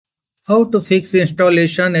How to fix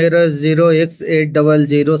installation error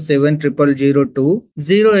 0x80070002,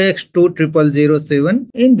 0x20007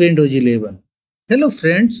 in Windows 11. Hello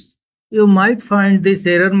friends, you might find this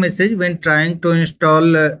error message when trying to install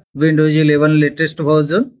Windows 11 latest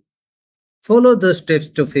version. Follow the steps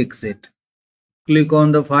to fix it. Click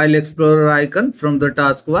on the File Explorer icon from the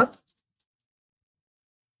taskbar.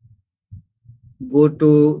 Go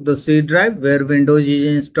to the C drive where Windows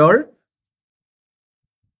is installed.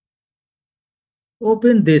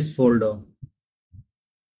 Open this folder.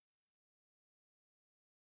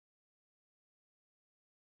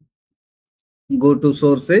 Go to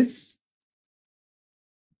Sources.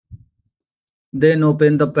 Then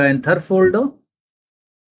open the Panther folder.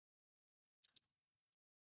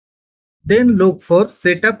 Then look for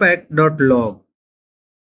setupack.log.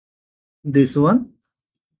 This one.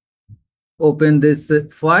 Open this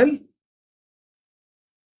file.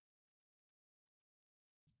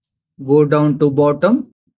 Go down to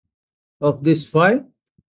bottom of this file.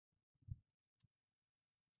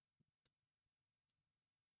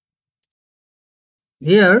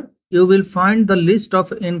 Here you will find the list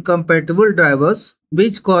of incompatible drivers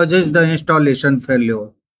which causes the installation failure.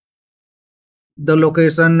 The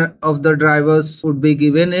location of the drivers would be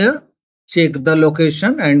given here. Check the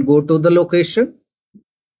location and go to the location.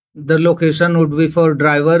 The location would be for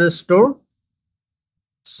driver store.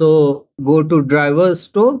 So go to driver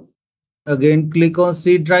store. Again click on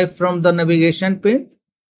C drive from the navigation pane.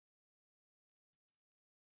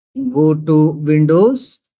 Go to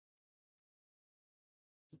Windows.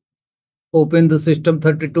 Open the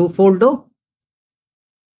System32 folder.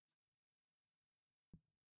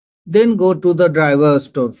 Then go to the driver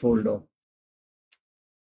store folder.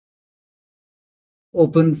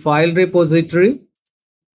 Open file repository.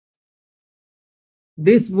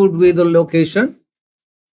 This would be the location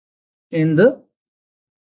in the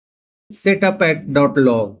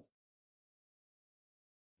setupack.log.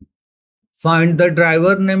 Find the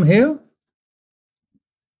driver name here.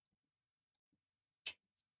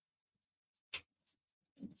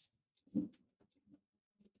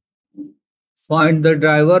 Find the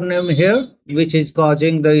driver name here which is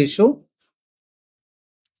causing the issue.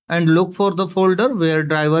 And look for the folder where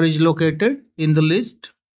driver is located in the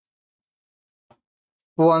list.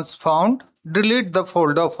 Once found, delete the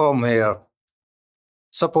folder from here.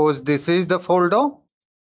 Suppose this is the folder.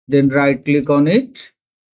 Then right click on it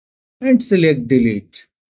and select delete.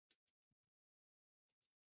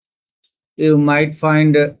 You might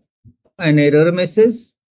find an error message,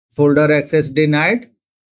 folder access denied.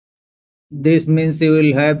 This means you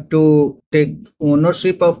will have to take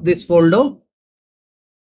ownership of this folder.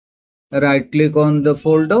 Right click on the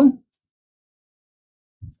folder.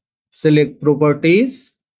 Select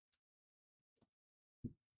properties.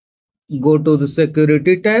 Go to the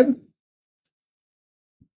security tab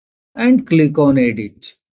and click on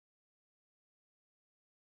edit.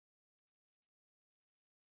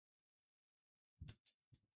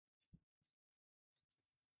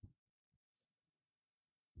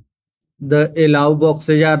 The allow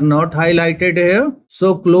boxes are not highlighted here.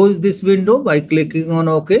 So close this window by clicking on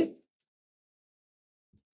OK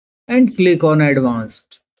and click on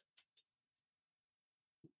advanced.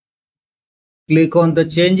 Click on the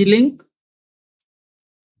change link.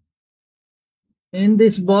 In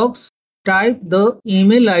this box, type the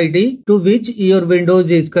email ID to which your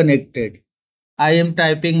Windows is connected. I am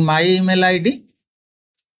typing my email ID.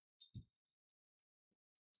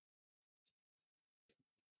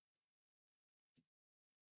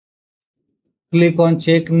 Click on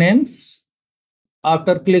check names.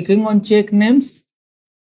 After clicking on check names,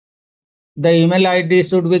 the email ID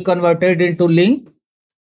should be converted into link.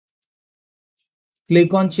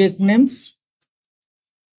 Click on check names.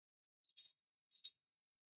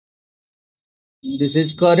 This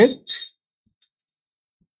is correct.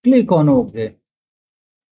 Click on OK.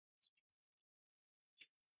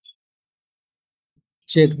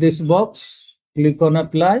 Check this box. Click on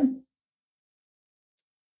apply.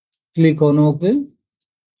 Click on OK.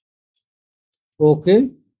 OK.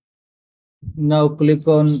 Now click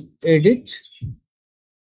on edit.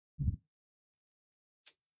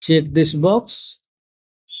 Check this box.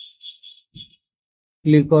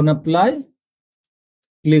 Click on apply.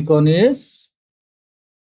 Click on yes.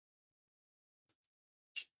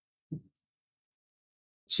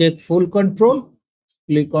 Check full control.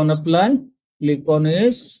 Click on apply. Click on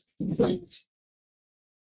yes.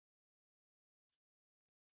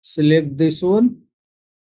 Select this one.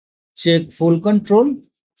 Check full control.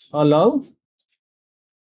 Allow.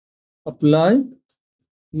 Apply.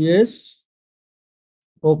 Yes.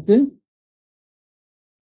 Okay.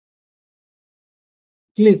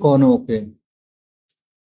 Click on OK.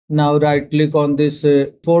 Now right click on this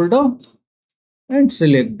folder and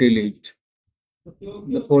select delete.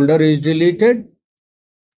 The folder is deleted.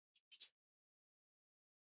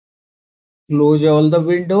 Close all the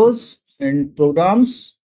windows and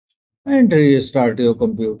programs and restart your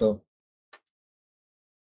computer.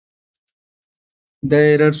 The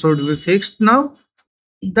error should be fixed now.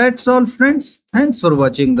 That's all friends. Thanks for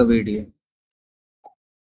watching the video.